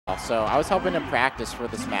So I was hoping to practice for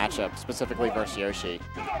this matchup, specifically versus Yoshi.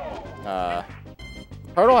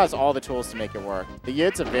 Purtle has all the tools to make it work. The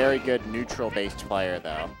Yid's a very good neutral-based player,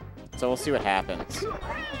 though. So we'll see what happens.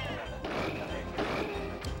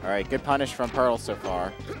 All right, good punish from Purtle so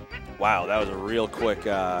far. Wow, that was a real quick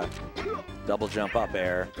double jump up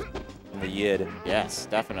air from the Yid. Yes,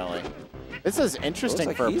 definitely. This is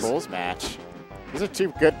interesting for a pools match. These are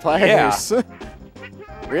two good players. Yeah.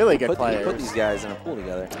 Really good players. You put these guys in a pool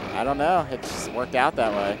together. I don't know. It just worked out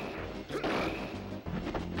that way.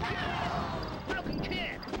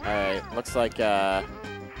 All right, looks like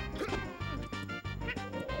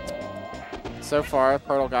so far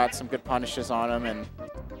Purtle got some good punishes on him, and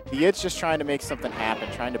the Yid's just trying to make something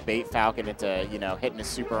happen, trying to bait Falcon into, you know, hitting his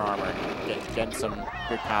super armor, getting some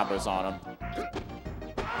good combos on him.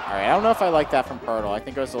 All right, I don't know if I like that from Purtle. I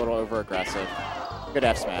think it was a little over-aggressive. Good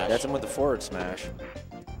F smash. That's him with the forward smash.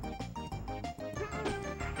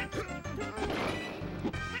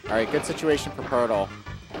 All right, good situation for Purtle.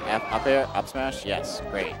 Up air, up smash, yes,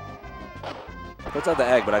 great. Puts out the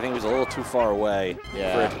egg, but I think he was a little too far away for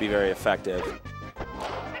it to be very effective.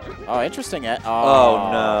 Oh, interesting. Oh,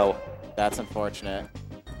 no. That's unfortunate.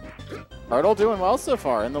 Purtle doing well so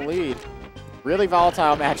far, in the lead. Really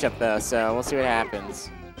volatile matchup, though, so we'll see what happens.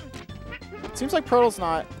 It seems like Purtle's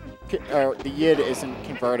not, or the Yid isn't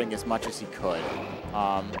converting as much as he could.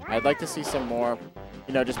 I'd like to see some more,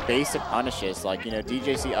 you know, just basic punishes, like, you know,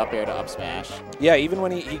 DJC up air to up smash. Yeah, even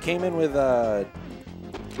when he came in with a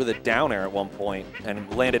down air at one point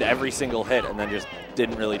and landed every single hit and then just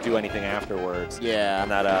didn't really do anything afterwards. Yeah. And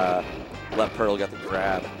that let Purtle get the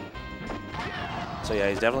grab. So yeah,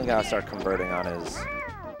 he's definitely got to start converting on his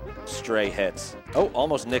stray hits. Oh,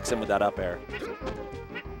 almost nicks him with that up air.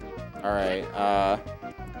 All right.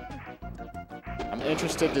 I'm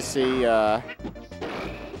interested to see the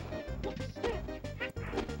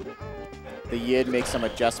Yid make some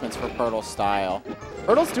adjustments for Purtle's style.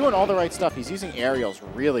 Purtle's doing all the right stuff. He's using aerials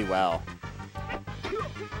really well.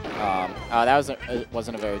 Oh, that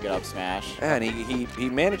wasn't a very good up smash. And he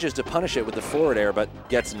manages to punish it with the forward air, but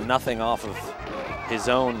gets nothing off of his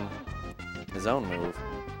own move.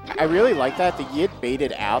 I really like that. The Yid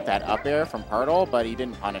baited out that up air from Purtle, but he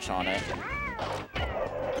didn't punish on it.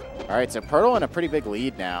 All right, so Purtle in a pretty big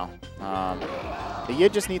lead now. The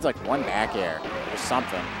Yid just needs like one back air or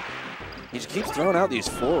something. He just keeps throwing out these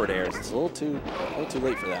forward airs. It's a little too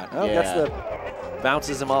late for that. Oh, yeah.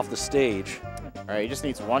 Bounces him off the stage. All right, he just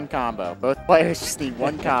needs one combo. Both players just need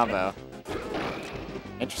one combo.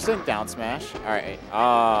 Interesting down smash. All right.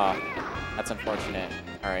 That's unfortunate.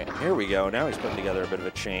 All right. Here we go. Now he's putting together a bit of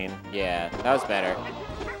a chain. Yeah, that was better.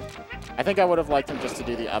 I think I would have liked him just to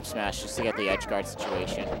do the up smash just to get the edge guard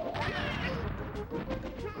situation.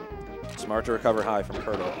 Smart to recover high from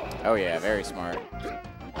Purtle. Oh, yeah, very smart.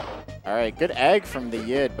 All right, good egg from the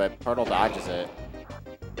Yid, but Purtle dodges it.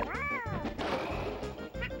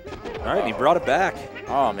 All right, and he brought it back.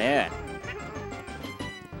 Oh, man.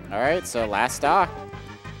 All right, so last stock.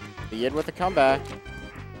 The Yid with a comeback.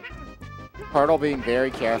 Purtle being very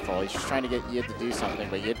careful. He's just trying to get Yid to do something,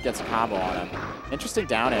 but Yid gets a combo on him. Interesting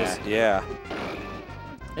down air. Yeah.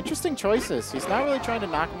 Interesting choices. He's not really trying to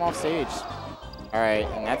knock him off stage. All right,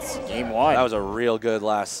 and that's game one. That was a real good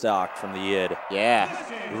last stock from the Yid. Yeah.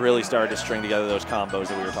 Really started to string together those combos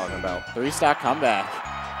that we were talking about. 3-stock comeback.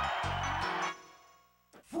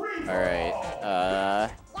 All right.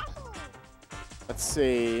 Let's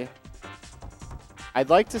see. I'd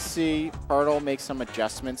like to see Purtle make some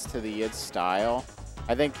adjustments to the Yid's style.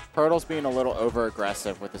 I think Purtle's being a little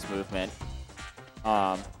over-aggressive with his movement.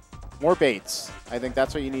 More baits. I think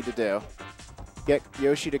that's what you need to do. Get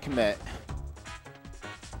Yoshi to commit.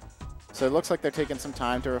 So it looks like they're taking some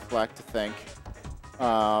time to reflect, to think. It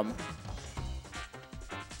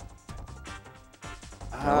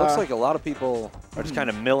looks like a lot of people are just kind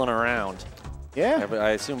of milling around. Yeah.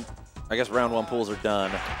 I guess round one pools are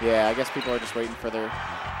done. Yeah, I guess people are just waiting for their,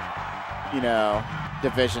 you know,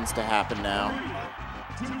 divisions to happen now.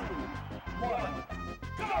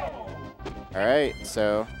 All right,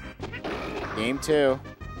 so game two.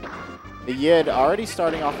 The Yid already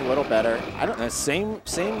starting off a little better. I don't. Same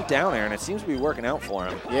down air, and it seems to be working out for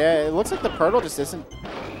him. Yeah, it looks like the Purtle just isn't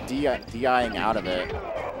DIing out of it.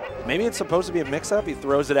 Maybe it's supposed to be a mix-up. He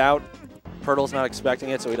throws it out. Purtle's not expecting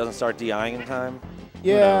it, so he doesn't start DIing in time.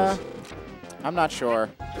 Yeah, I'm not sure.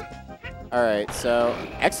 All right, so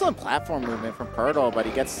excellent platform movement from Purtle, but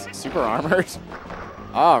he gets super armored.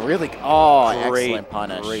 Oh, really? Oh, excellent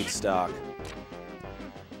punish. Great stock.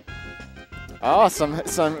 Oh, some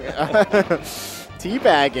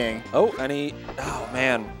teabagging. Oh, and oh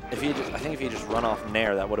man, I think if he just run off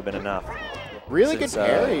Nair, that would have been enough. Really good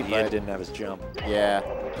parry, He but didn't have his jump. yeah.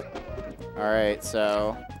 All right,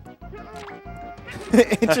 so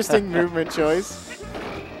interesting movement choice.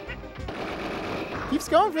 Keeps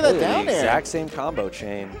going for that down air. Exact same combo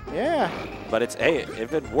chain. Yeah. But it's, hey,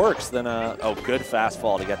 if it works, then, oh, good fast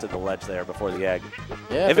fall to get to the ledge there before the egg.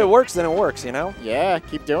 Yeah. If it works, then it works, you know? Yeah,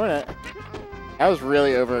 keep doing it. That was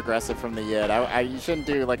really over-aggressive from the Yid. You shouldn't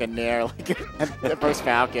do like a nair like at first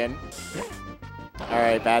Falcon. All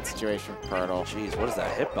right, bad situation for Purtle. Jeez, what is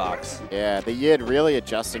that hitbox? Yeah, the Yid really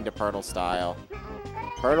adjusting to Purtle style.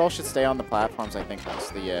 Purtle should stay on the platforms, I think, next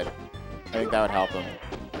to the Yid. I think that would help him.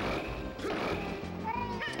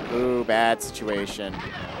 Ooh, bad situation.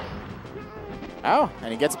 Oh,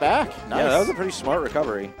 and he gets back. Nice. Yeah, that was a pretty smart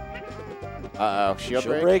recovery. Uh-oh, shield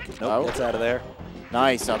break? break? Nope, Oh. it's out of there.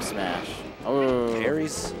 Nice up smash. Oh.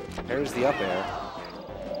 Parries the up air.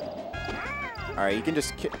 All right, you can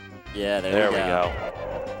just... Yeah, There we we go.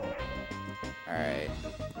 All right.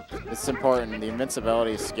 This is important. The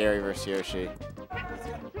invincibility is scary versus Yoshi.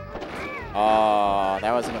 Oh,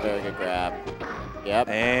 that wasn't a very good grab. Yep.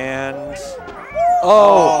 And...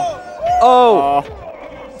 Oh! Oh!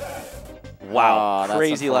 Wow, Oh, that's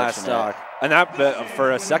crazy last unfortunate. stock. And that,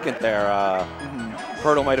 for a second there,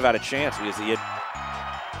 Purtle might have had a chance because he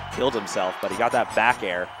had killed himself, but he got that back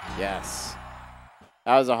air. Yes.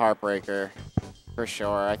 That was a heartbreaker, for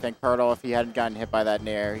sure. I think Purtle, if he hadn't gotten hit by that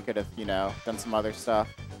nair, he could have, you know, done some other stuff.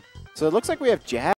 So it looks like we have Jazz.